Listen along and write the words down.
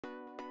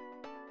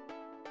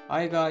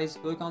Hi guys,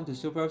 welcome to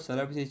Superb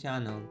Celebrity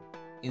channel.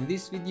 In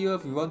this video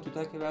we want to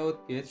talk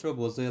about Pietro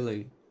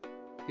Boselli.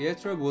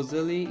 Pietro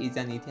Boselli is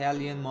an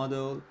Italian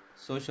model,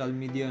 social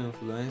media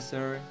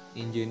influencer,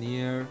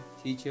 engineer,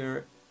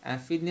 teacher,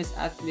 and fitness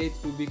athlete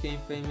who became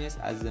famous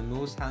as the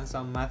most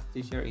handsome math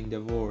teacher in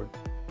the world.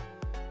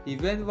 He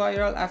went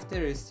viral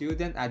after a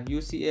student at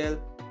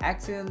UCL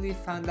accidentally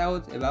found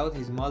out about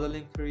his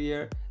modeling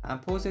career and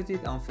posted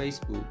it on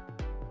Facebook.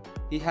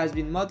 He has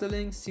been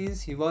modeling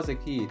since he was a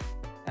kid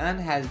and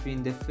has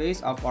been the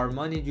face of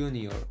Armani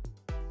Jr.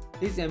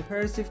 His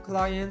impressive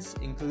clients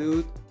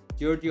include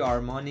Giorgio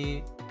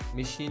Armani,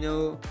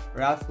 Michino,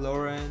 Ralph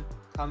Lauren,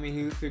 Tommy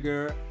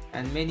Hilfiger,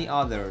 and many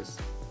others.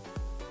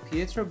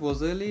 Pietro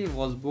Boselli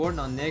was born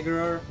on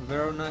Negro,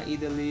 Verona,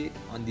 Italy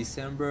on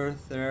December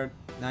 3,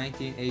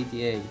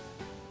 1988.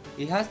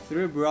 He has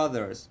three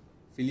brothers,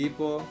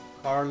 Filippo,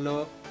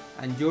 Carlo,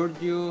 and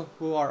Giorgio,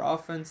 who are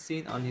often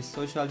seen on his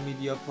social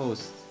media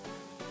posts.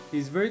 He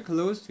is very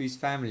close to his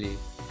family.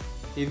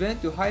 He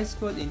went to high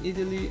school in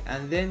Italy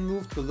and then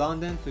moved to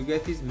London to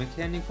get his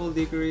mechanical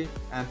degree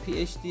and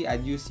PhD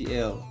at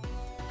UCL.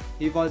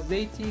 He was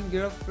dating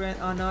girlfriend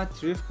Anna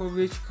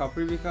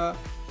Trifkovic-Koprivica,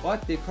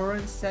 but the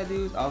current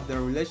status of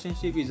their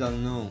relationship is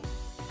unknown.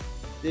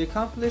 The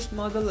accomplished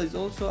model is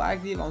also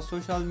active on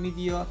social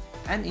media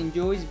and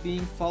enjoys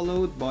being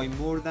followed by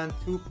more than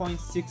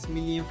 2.6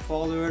 million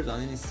followers on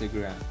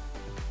Instagram,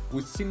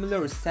 with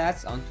similar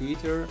stats on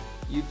Twitter,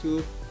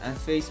 YouTube, and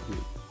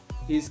Facebook.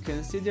 He is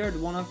considered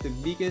one of the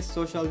biggest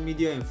social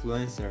media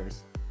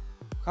influencers.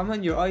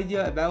 Comment your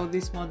idea about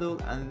this model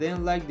and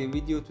then like the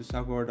video to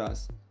support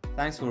us.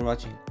 Thanks for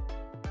watching.